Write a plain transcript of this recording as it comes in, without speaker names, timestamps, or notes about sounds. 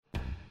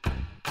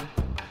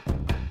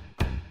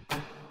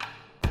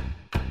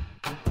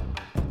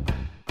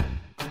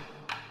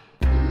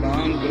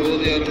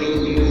Welcome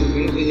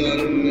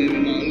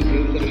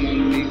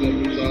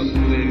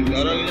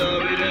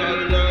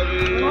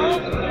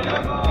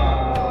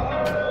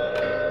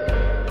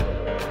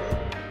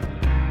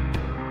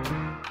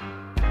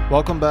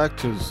back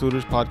to the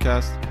Suraj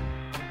Podcast.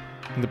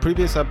 In the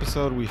previous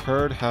episode, we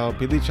heard how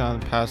Bidhi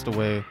Chand passed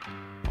away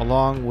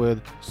along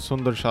with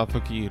Sundar Shah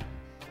Fakir.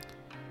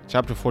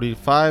 Chapter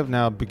 45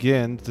 now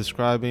begins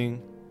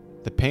describing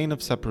the pain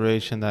of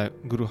separation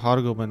that Guru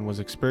Hargobind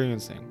was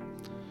experiencing,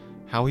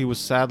 how he was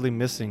sadly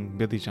missing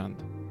Bidhi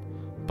Chand,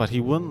 but he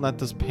wouldn't let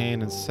this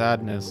pain and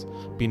sadness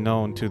be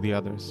known to the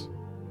others.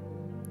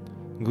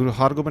 Guru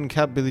Hargobind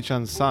kept Bidhi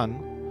Chand's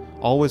son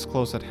always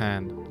close at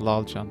hand,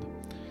 Lal Chand,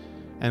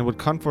 and would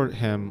comfort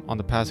him on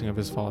the passing of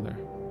his father.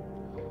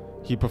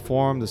 He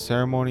performed the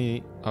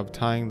ceremony of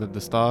tying the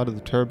dastard of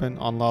the turban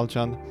on Lal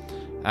Chand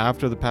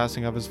after the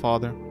passing of his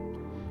father,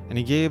 and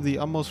he gave the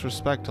utmost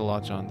respect to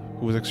Lal Chand,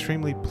 who was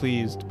extremely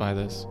pleased by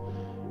this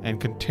and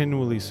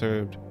continually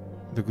served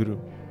the Guru.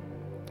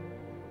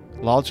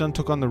 Lal Chand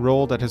took on the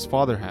role that his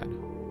father had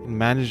in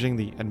managing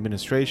the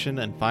administration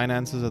and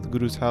finances of the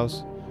Guru's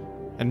house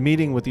and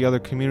meeting with the other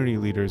community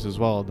leaders as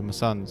well, the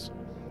Masands.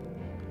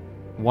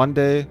 One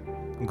day,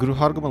 Guru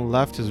Hargobind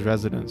left his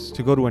residence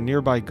to go to a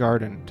nearby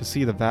garden to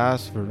see the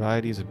vast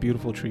varieties of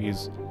beautiful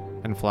trees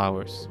and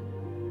flowers.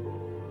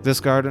 This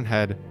garden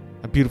had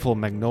a beautiful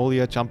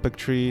magnolia champak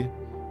tree,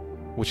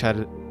 which had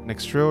an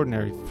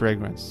extraordinary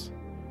fragrance.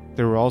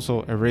 There were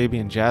also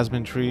Arabian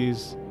jasmine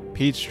trees,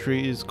 peach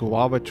trees,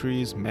 guava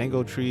trees,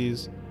 mango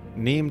trees,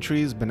 neem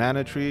trees,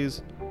 banana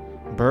trees,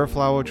 burr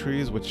flower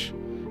trees, which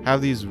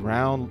have these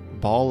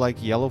round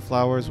ball-like yellow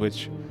flowers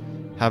which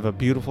have a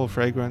beautiful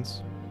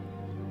fragrance,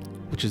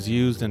 which is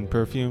used in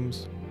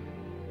perfumes.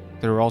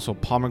 There are also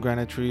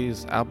pomegranate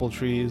trees, apple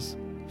trees,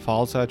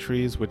 falsa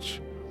trees,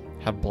 which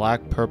have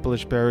black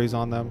purplish berries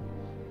on them,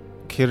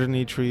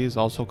 kirni trees,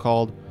 also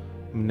called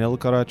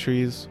nilkara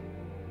trees.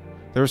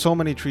 There are so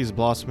many trees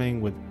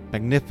blossoming with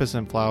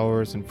magnificent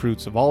flowers and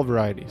fruits of all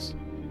varieties.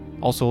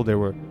 Also, there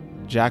were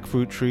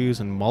jackfruit trees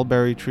and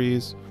mulberry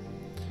trees,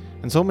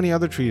 and so many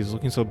other trees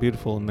looking so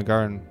beautiful in the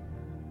garden.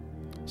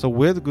 So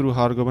with Guru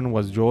Hargobind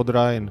was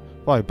Jodhrai and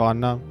Bhai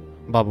Panna,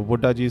 Baba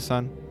Buddha Ji's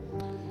son.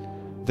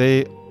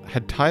 They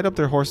had tied up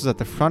their horses at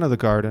the front of the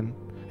garden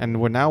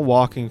and were now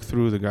walking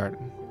through the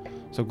garden.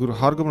 So Guru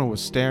Hargobind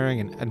was staring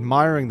and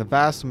admiring the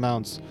vast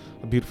amounts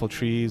of beautiful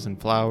trees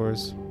and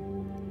flowers.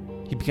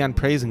 He began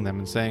praising them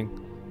and saying,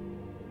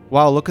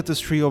 "Wow, look at this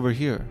tree over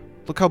here.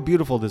 Look how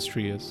beautiful this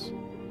tree is.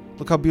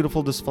 Look how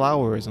beautiful this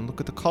flower is, and look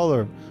at the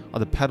color of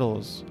the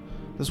petals.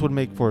 This would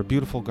make for a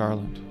beautiful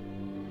garland.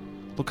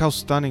 Look how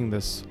stunning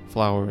this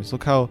flower is.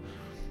 Look how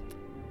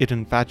it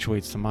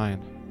infatuates the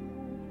mind."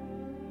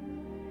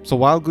 So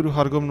while Guru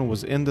Hargobind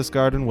was in this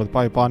garden with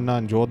Bhai Panna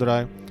and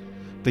Jodhrai,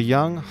 the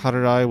young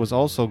Harirai was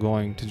also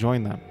going to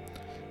join them,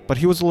 but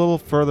he was a little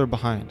further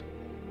behind.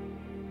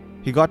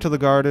 He got to the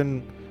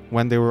garden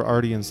when they were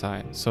already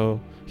inside, so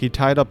he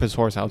tied up his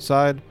horse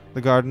outside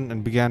the garden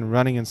and began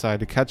running inside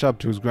to catch up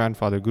to his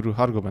grandfather, Guru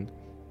Hargobind.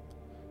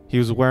 He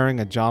was wearing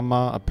a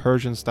jamma, a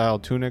Persian-style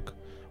tunic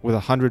with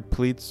 100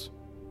 pleats.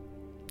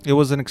 It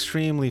was an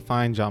extremely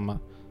fine jamma.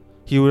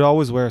 He would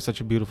always wear such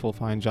a beautiful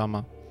fine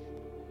jamma.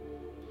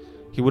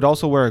 He would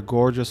also wear a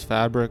gorgeous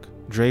fabric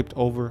draped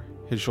over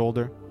his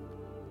shoulder.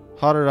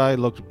 Harirai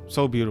looked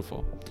so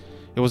beautiful.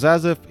 It was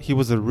as if he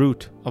was the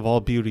root of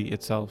all beauty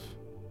itself.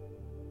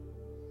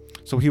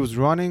 So he was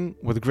running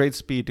with great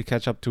speed to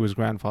catch up to his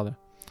grandfather,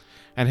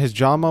 and his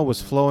jamma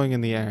was flowing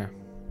in the air.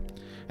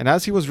 And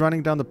as he was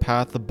running down the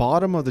path, the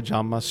bottom of the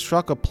jamma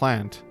struck a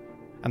plant,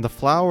 and the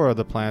flower of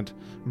the plant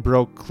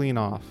broke clean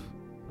off.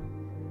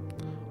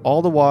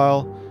 All the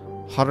while,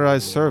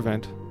 Harirai's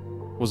servant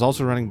was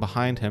also running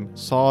behind him,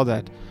 saw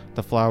that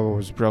the flower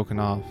was broken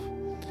off.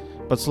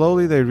 But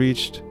slowly they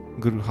reached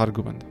Guru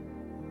Hargobind.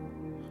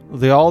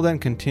 They all then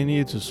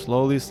continued to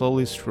slowly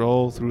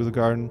stroll through the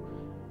garden.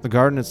 The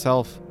garden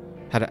itself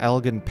had an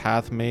elegant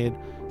path made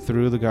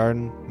through the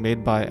garden,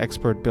 made by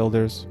expert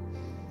builders.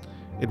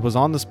 It was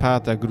on this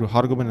path that Guru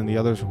Hargobind and the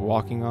others were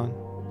walking on.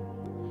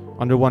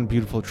 Under one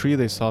beautiful tree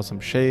they saw some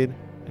shade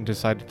and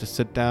decided to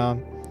sit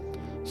down.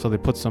 So they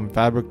put some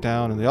fabric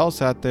down and they all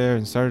sat there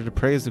and started to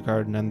praise the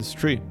garden and this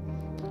tree.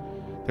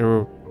 They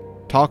were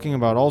talking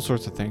about all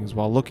sorts of things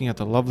while looking at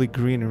the lovely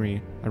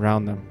greenery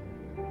around them.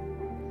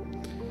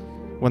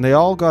 When they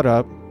all got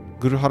up,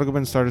 Guru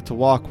Hargobind started to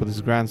walk with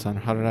his grandson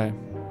Harirai.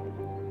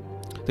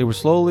 They were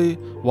slowly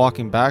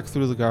walking back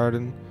through the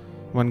garden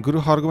when Guru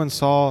Hargobind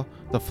saw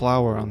the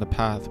flower on the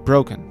path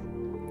broken.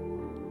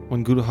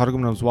 When Guru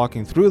Hargobind was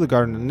walking through the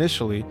garden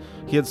initially,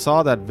 he had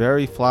saw that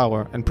very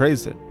flower and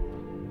praised it.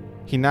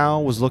 He now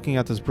was looking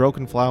at this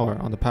broken flower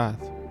on the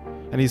path,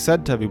 and he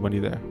said to everybody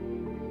there,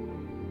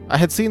 "I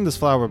had seen this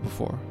flower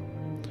before.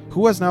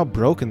 Who has now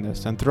broken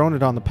this and thrown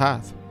it on the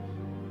path?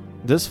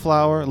 This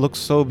flower looks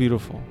so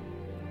beautiful.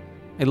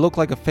 It looked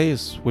like a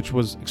face which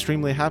was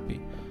extremely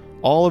happy.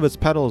 All of its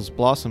petals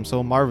blossomed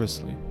so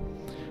marvelously.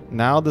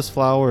 Now this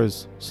flower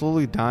is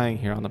slowly dying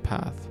here on the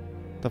path.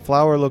 The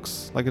flower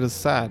looks like it is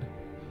sad.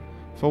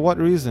 For what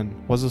reason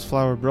was this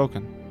flower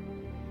broken?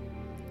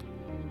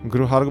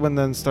 Guru Hargobind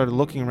then started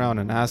looking around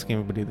and asking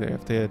everybody there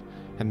if they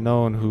had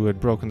known who had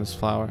broken this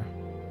flower.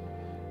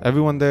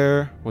 Everyone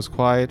there was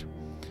quiet,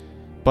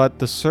 but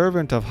the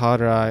servant of Har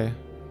Rai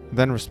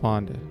then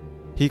responded.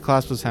 He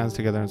clasped his hands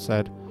together and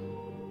said,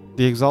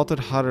 "The exalted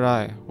Har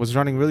Rai was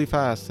running really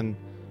fast and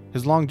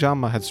his long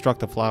Jamma had struck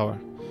the flower,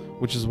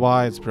 which is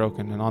why it's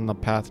broken and on the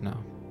path now."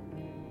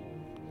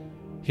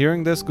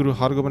 Hearing this, Guru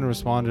Hargobind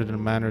responded in a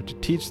manner to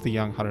teach the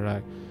young Har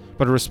Rai,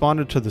 but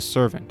responded to the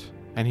servant,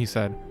 and he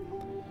said,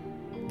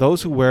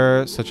 "Those who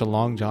wear such a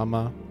long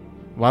Jamma,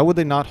 why would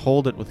they not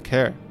hold it with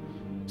care,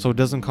 so it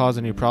doesn't cause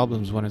any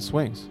problems when it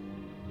swings?"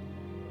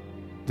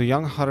 The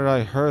young Har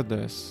Rai heard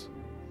this,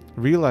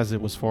 realized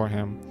it was for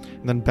him,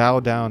 and then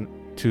bowed down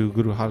to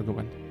Guru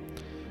Hargobind.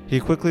 He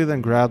quickly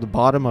then grabbed the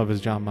bottom of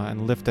his Jamma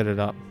and lifted it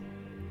up.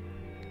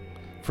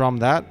 From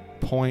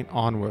that point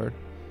onward,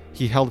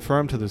 he held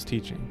firm to this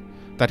teaching,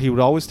 that he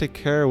would always take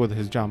care with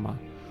his Jamma,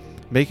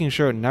 making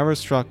sure it never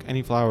struck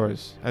any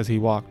flowers as he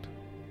walked.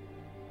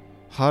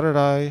 Har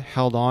Rai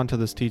held on to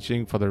this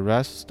teaching for the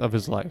rest of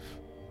his life.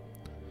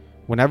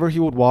 Whenever he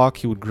would walk,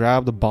 he would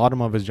grab the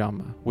bottom of his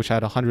Jamma, which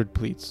had 100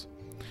 pleats.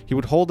 He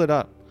would hold it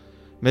up,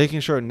 making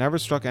sure it never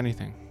struck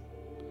anything.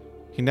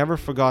 He never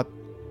forgot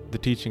the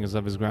teachings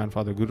of his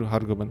grandfather, Guru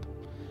Hargobind,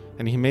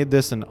 and he made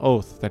this an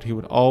oath that he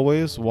would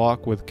always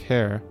walk with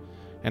care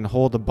and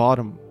hold the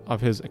bottom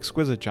of his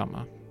exquisite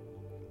Jamma.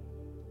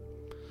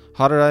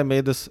 Har Rai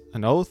made this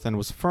an oath and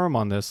was firm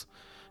on this,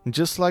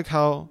 just like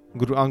how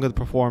Guru Angad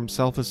performed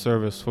selfless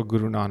service for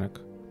Guru Nanak.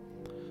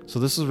 So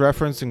this is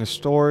referencing a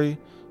story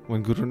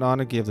when Guru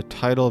Nanak gave the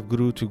title of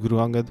Guru to Guru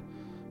Angad.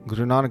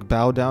 Guru Nanak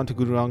bowed down to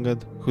Guru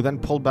Angad, who then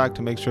pulled back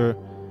to make sure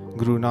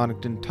Guru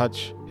Nanak didn't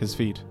touch his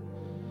feet.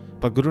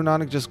 But Guru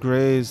Nanak just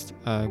grazed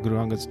Guru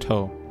Angad's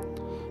toe.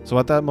 So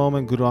at that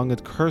moment, Guru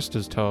Angad cursed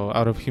his toe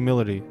out of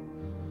humility.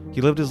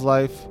 He lived his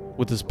life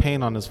with this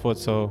pain on his foot,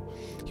 so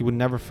he would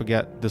never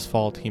forget this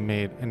fault he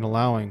made in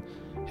allowing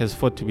his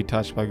foot to be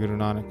touched by Guru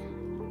Nanak.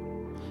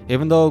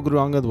 Even though Guru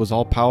Angad was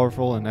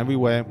all-powerful in every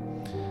way,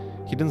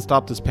 he didn't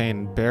stop this pain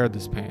and bear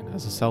this pain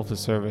as a selfless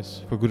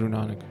service for Guru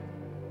Nanak.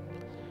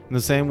 In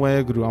the same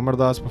way, Guru Amar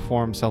Das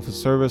performed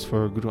selfless service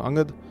for Guru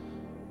Angad.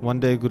 One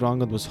day, Guru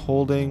Angad was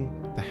holding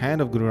the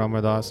hand of Guru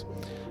Amar Das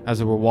as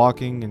they were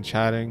walking and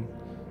chatting.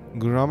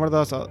 Guru Amar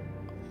Das,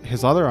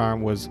 his other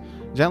arm was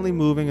gently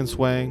moving and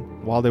swaying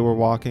while they were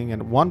walking,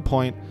 and at one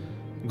point,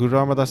 Guru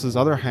Amar Das's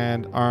other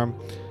arm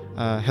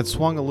had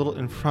swung a little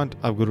in front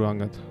of Guru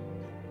Angad.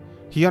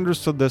 He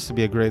understood this to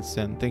be a great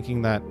sin,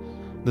 thinking that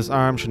this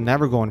arm should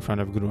never go in front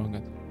of Guru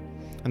Angad,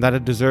 and that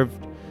it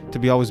deserved to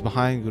be always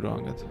behind Guru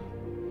Angad.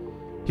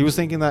 He was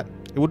thinking that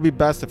it would be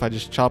best if I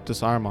just chopped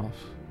this arm off.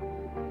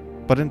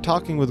 But in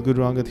talking with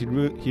Guru Angad,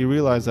 he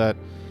realized that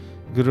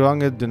Guru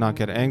Angad did not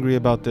get angry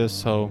about this,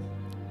 so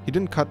he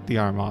didn't cut the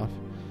arm off,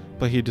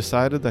 but he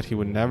decided that he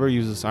would never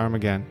use this arm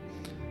again,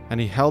 and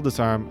he held this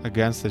arm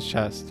against his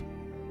chest.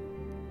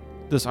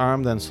 This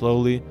arm then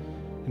slowly,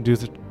 due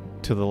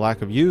to the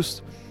lack of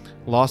use,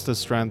 lost its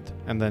strength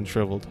and then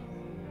shriveled.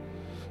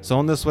 So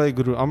in this way,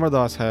 Guru Amar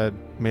Das had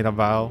made a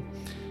vow,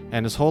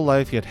 and his whole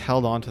life he had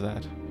held on to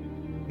that.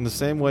 In the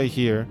same way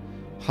here,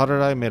 Har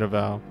Rai made a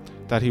vow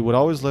that he would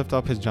always lift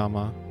up his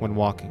Jamma when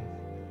walking.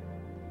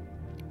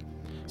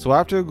 So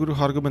after Guru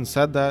Hargobind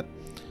said that,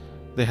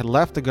 they had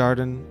left the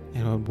garden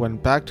and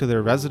went back to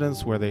their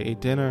residence where they ate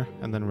dinner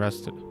and then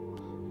rested.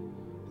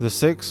 The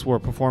Sikhs were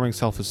performing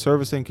selfless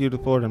service in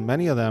Kirtpur, and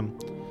many of them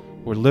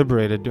were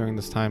liberated during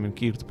this time in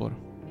Kirtpur.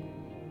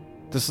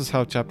 This is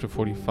how chapter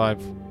 45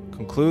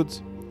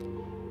 concludes.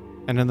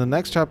 And in the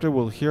next chapter,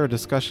 we'll hear a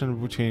discussion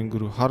between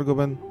Guru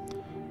Hargobind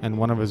and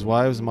one of his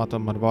wives, Mata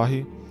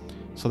Marwahi.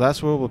 So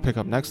that's where we'll pick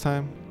up next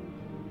time.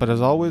 But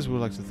as always, we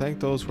would like to thank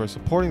those who are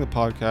supporting the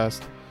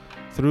podcast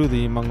through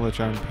the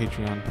Mangalacharan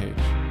Patreon page.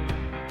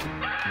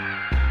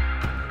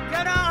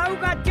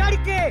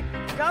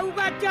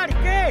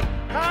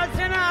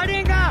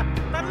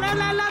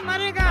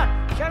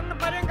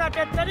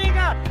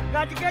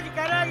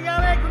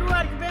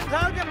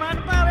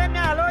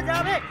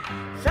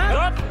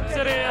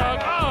 Sri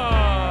Akal.